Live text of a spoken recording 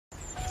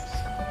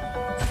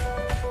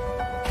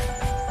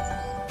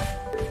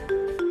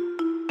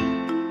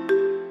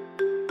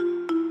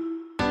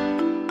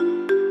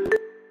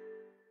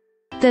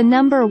The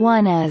number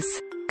one is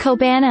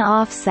Cobana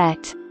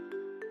Offset.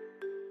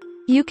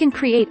 You can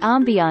create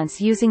ambiance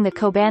using the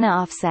Cobana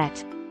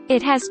Offset.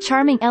 It has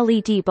charming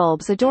LED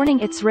bulbs adorning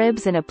its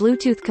ribs and a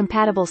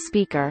Bluetooth-compatible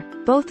speaker,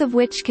 both of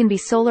which can be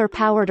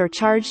solar-powered or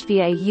charged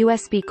via a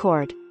USB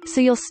cord,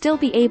 so you'll still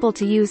be able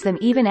to use them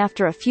even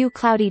after a few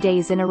cloudy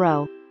days in a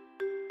row.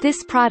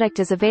 This product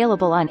is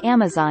available on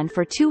Amazon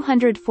for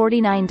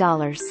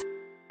 $249.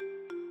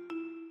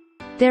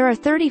 There are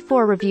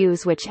 34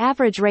 reviews which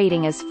average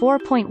rating is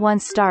 4.1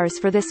 stars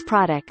for this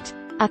product.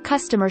 A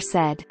customer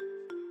said,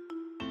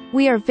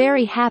 "We are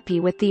very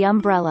happy with the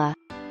umbrella.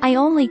 I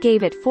only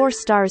gave it 4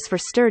 stars for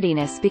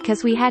sturdiness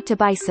because we had to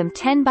buy some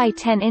 10 by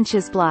 10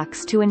 inches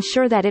blocks to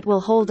ensure that it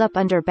will hold up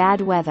under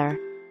bad weather."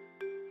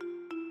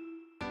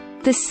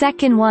 The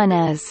second one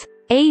is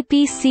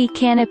ABC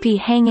Canopy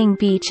Hanging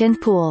Beach and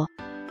Pool.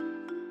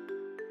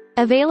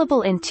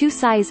 Available in 2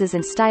 sizes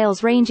and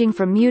styles ranging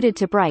from muted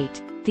to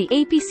bright, the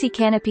ABC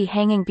Canopy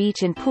Hanging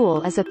Beach and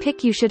Pool is a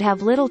pick you should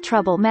have little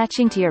trouble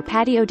matching to your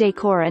patio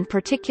decor and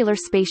particular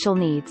spatial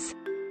needs.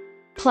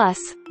 Plus,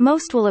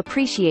 most will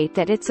appreciate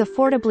that it's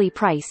affordably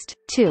priced,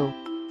 too.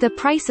 The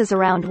price is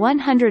around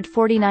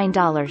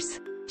 $149.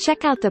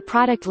 Check out the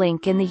product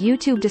link in the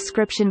YouTube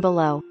description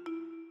below.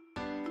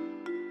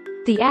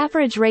 The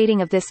average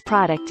rating of this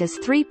product is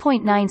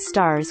 3.9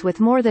 stars with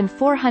more than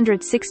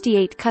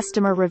 468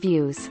 customer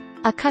reviews.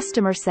 A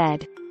customer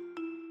said,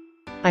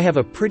 "I have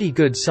a pretty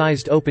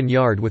good-sized open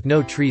yard with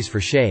no trees for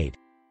shade.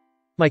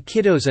 My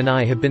kiddos and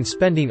I have been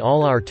spending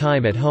all our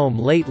time at home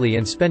lately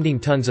and spending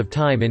tons of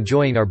time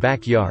enjoying our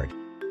backyard.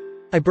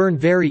 I burn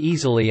very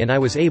easily and I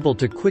was able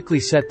to quickly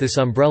set this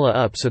umbrella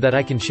up so that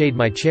I can shade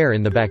my chair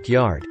in the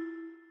backyard.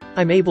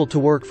 I'm able to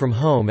work from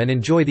home and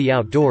enjoy the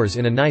outdoors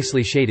in a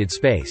nicely shaded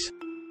space.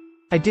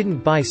 I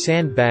didn't buy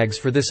sandbags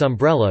for this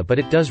umbrella, but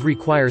it does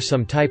require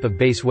some type of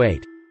base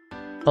weight.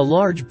 A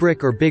large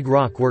brick or big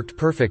rock worked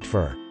perfect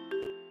for."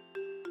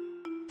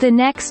 The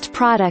next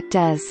product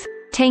is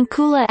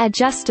Tangkula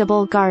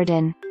Adjustable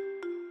Garden.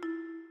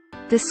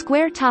 The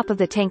square top of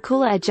the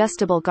Tangkula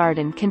Adjustable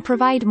Garden can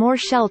provide more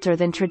shelter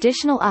than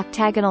traditional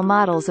octagonal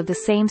models of the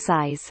same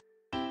size.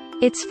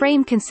 Its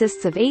frame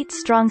consists of 8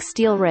 strong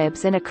steel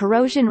ribs and a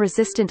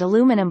corrosion-resistant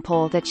aluminum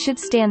pole that should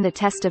stand the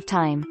test of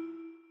time.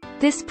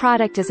 This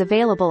product is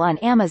available on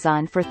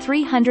Amazon for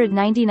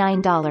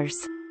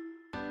 $399.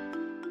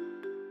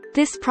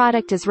 This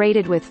product is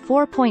rated with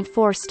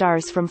 4.4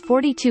 stars from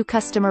 42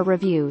 customer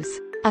reviews.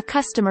 A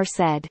customer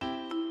said,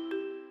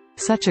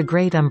 "Such a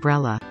great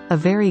umbrella. A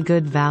very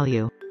good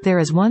value. There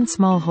is one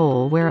small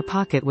hole where a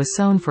pocket was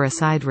sewn for a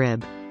side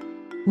rib.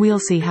 We'll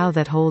see how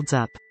that holds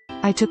up.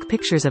 I took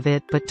pictures of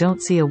it but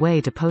don't see a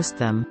way to post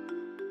them.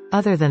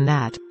 Other than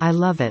that, I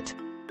love it."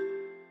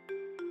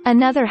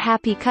 Another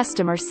happy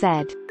customer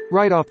said,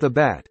 "Right off the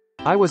bat,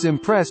 I was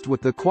impressed with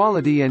the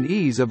quality and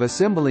ease of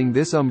assembling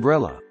this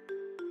umbrella.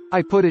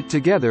 I put it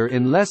together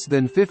in less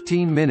than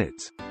 15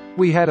 minutes.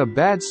 We had a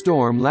bad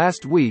storm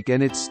last week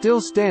and it's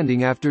still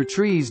standing after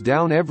trees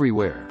down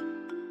everywhere.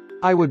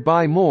 I would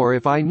buy more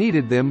if I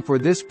needed them for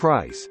this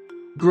price.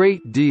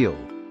 Great deal."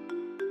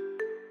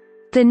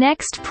 The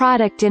next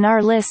product in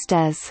our list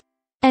is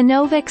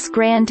Inovix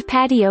Grand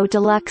Patio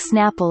Deluxe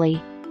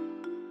Napoli.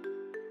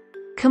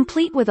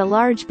 Complete with a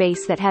large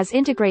base that has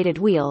integrated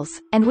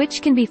wheels, and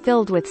which can be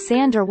filled with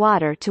sand or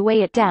water to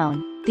weigh it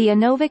down, the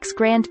Inovix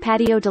Grand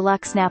Patio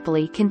Deluxe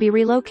Napoli can be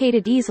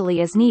relocated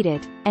easily as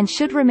needed, and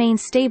should remain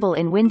stable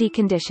in windy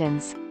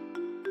conditions.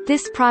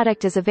 This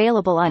product is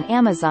available on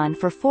Amazon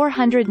for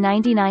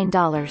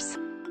 $499.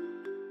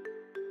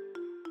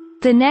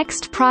 The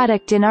next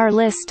product in our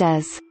list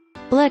is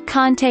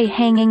Conte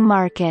Hanging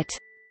Market.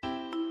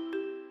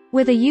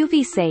 With a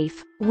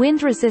UV-safe,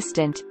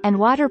 wind-resistant, and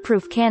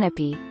waterproof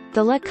canopy,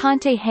 the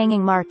Conte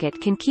Hanging Market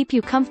can keep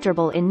you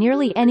comfortable in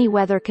nearly any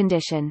weather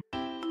condition.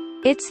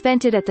 It's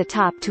vented at the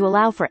top to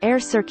allow for air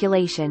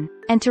circulation,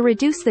 and to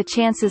reduce the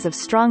chances of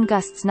strong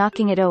gusts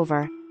knocking it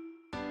over.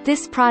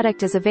 This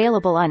product is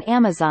available on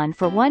Amazon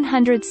for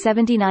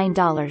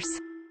 $179.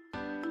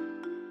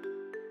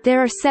 There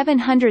are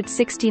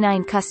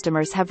 769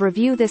 customers have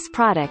reviewed this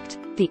product.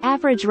 The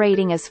average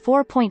rating is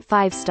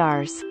 4.5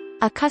 stars.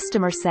 A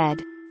customer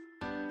said,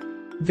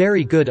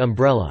 "Very good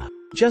umbrella.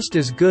 Just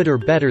as good or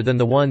better than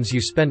the ones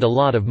you spend a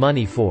lot of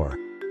money for.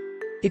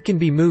 It can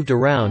be moved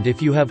around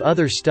if you have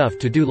other stuff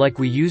to do, like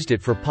we used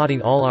it for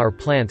potting all our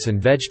plants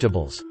and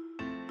vegetables.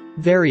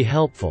 Very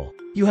helpful.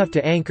 You have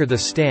to anchor the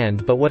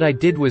stand, but what I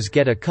did was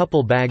get a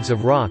couple bags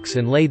of rocks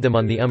and laid them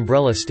on the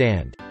umbrella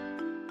stand.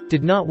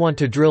 Did not want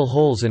to drill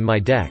holes in my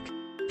deck.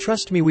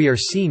 Trust me, we are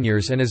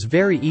seniors and is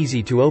very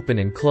easy to open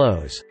and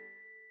close.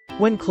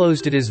 When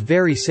closed it is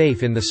very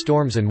safe in the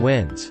storms and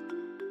winds."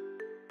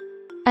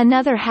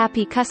 Another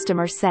happy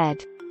customer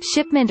said,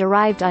 "Shipment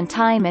arrived on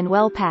time and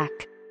well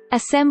packed.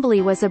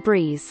 Assembly was a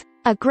breeze.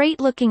 A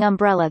great-looking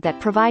umbrella that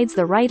provides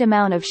the right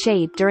amount of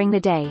shade during the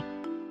day.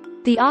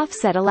 The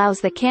offset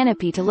allows the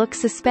canopy to look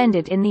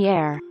suspended in the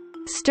air.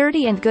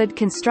 Sturdy and good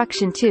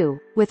construction too,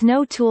 with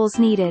no tools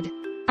needed.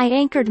 I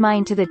anchored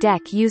mine to the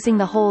deck using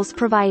the holes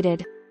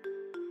provided."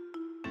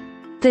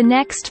 The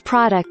next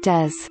product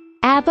is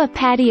Abba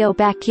Patio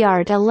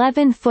Backyard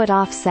 11-foot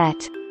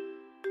Offset.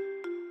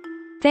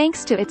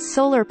 Thanks to its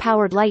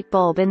solar-powered light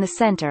bulb in the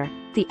center,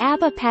 the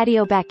Abba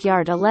Patio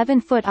Backyard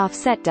 11-foot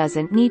Offset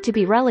doesn't need to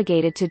be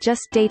relegated to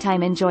just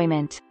daytime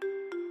enjoyment.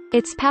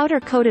 Its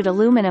powder-coated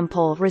aluminum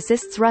pole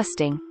resists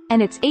rusting,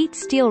 and its 8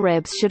 steel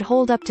ribs should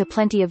hold up to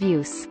plenty of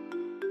use.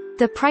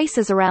 The price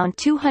is around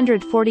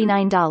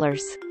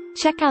 $249.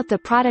 Check out the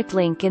product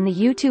link in the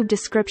YouTube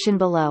description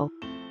below.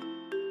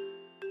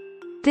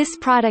 This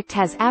product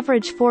has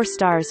average 4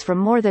 stars from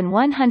more than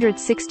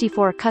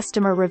 164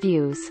 customer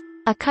reviews.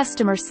 A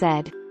customer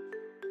said,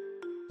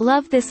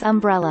 "Love this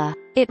umbrella.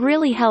 It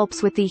really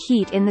helps with the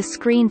heat in the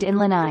screened-in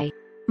lanai.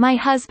 My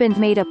husband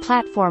made a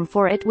platform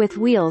for it with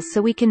wheels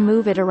so we can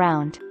move it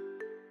around.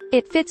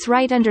 It fits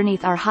right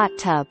underneath our hot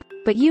tub,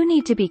 but you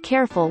need to be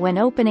careful when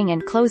opening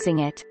and closing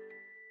it.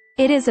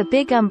 It is a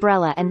big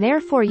umbrella and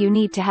therefore you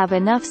need to have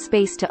enough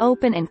space to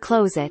open and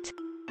close it.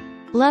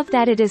 Love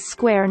that it is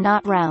square,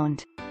 not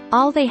round.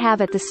 All they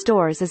have at the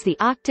stores is the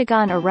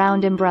octagon or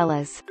round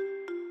umbrellas.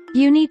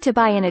 You need to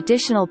buy an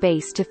additional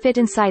base to fit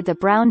inside the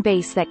brown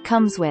base that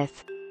comes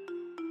with."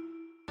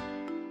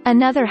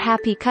 Another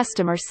happy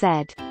customer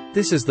said,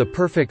 "This is the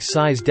perfect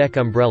size deck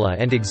umbrella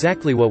and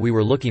exactly what we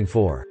were looking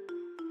for.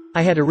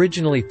 I had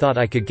originally thought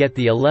I could get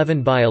the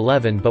 11 by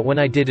 11, but when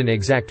I did an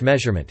exact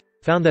measurement,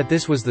 found that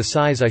this was the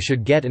size I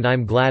should get, and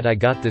I'm glad I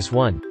got this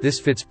one. This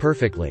fits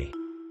perfectly.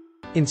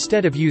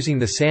 Instead of using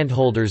the sand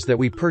holders that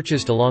we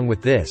purchased along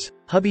with this,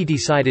 hubby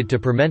decided to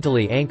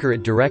permanently anchor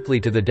it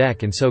directly to the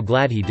deck, and so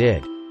glad he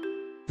did.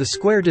 The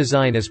square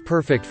design is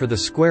perfect for the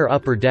square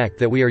upper deck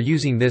that we are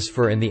using this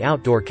for, and the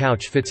outdoor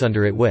couch fits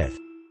under it with."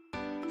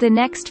 The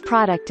next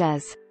product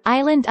is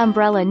Island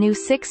Umbrella New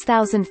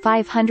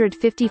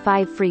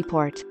 6555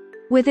 Freeport.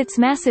 With its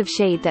massive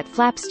shade that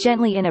flaps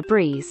gently in a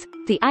breeze,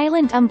 the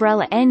Island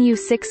Umbrella NU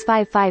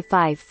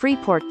 6555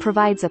 Freeport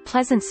provides a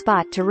pleasant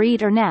spot to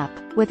read or nap,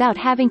 without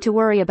having to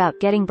worry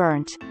about getting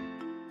burnt.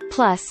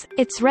 Plus,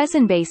 its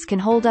resin base can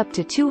hold up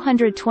to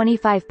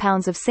 225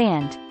 pounds of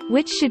sand,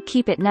 which should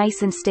keep it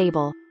nice and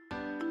stable.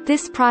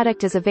 This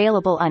product is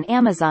available on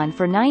Amazon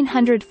for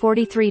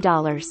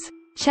 $943.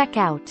 Check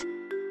out.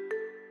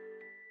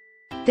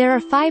 There are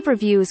 5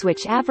 reviews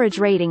which average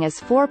rating is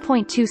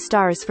 4.2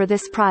 stars for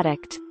this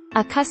product.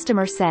 A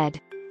customer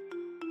said,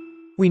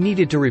 "We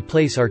needed to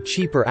replace our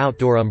cheaper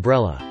outdoor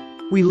umbrella.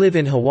 We live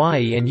in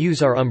Hawaii and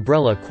use our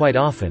umbrella quite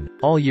often,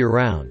 all year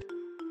round.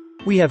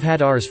 We have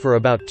had ours for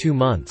about 2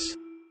 months.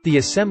 The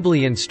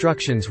assembly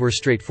instructions were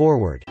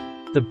straightforward.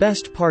 The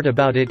best part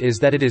about it is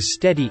that it is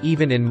steady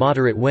even in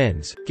moderate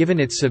winds, given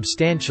its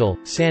substantial,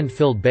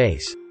 sand-filled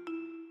base.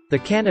 The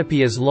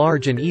canopy is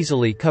large and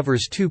easily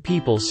covers 2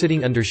 people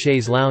sitting under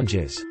chaise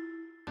lounges.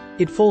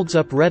 It folds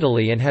up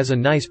readily and has a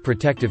nice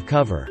protective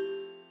cover."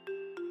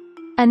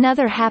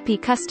 Another happy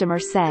customer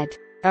said,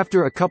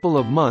 After a couple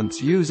of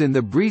months use in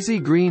the breezy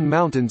green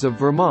mountains of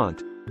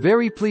Vermont,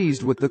 very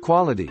pleased with the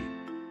quality.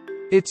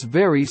 It's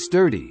very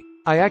sturdy.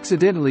 I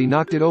accidentally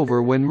knocked it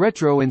over when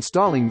retro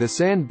installing the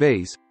sand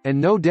base, and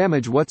no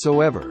damage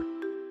whatsoever.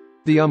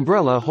 The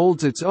umbrella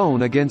holds its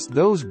own against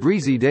those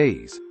breezy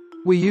days.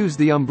 We use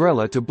the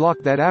umbrella to block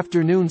that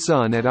afternoon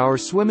sun at our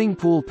swimming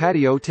pool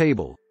patio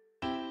table.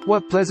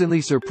 What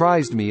pleasantly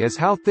surprised me is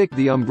how thick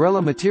the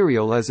umbrella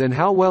material is and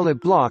how well it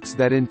blocks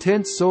that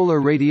intense solar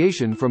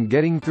radiation from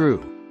getting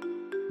through.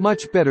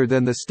 Much better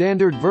than the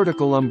standard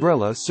vertical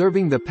umbrella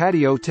serving the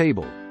patio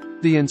table.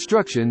 The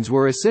instructions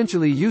were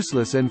essentially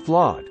useless and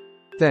flawed.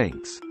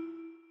 Thanks.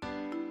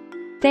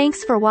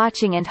 Thanks for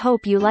watching and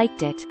hope you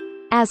liked it.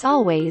 As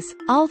always,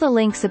 all the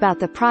links about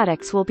the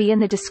products will be in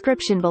the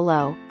description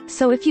below,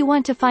 so if you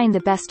want to find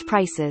the best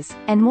prices,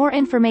 and more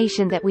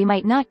information that we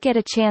might not get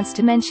a chance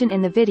to mention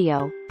in the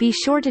video, be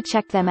sure to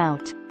check them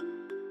out.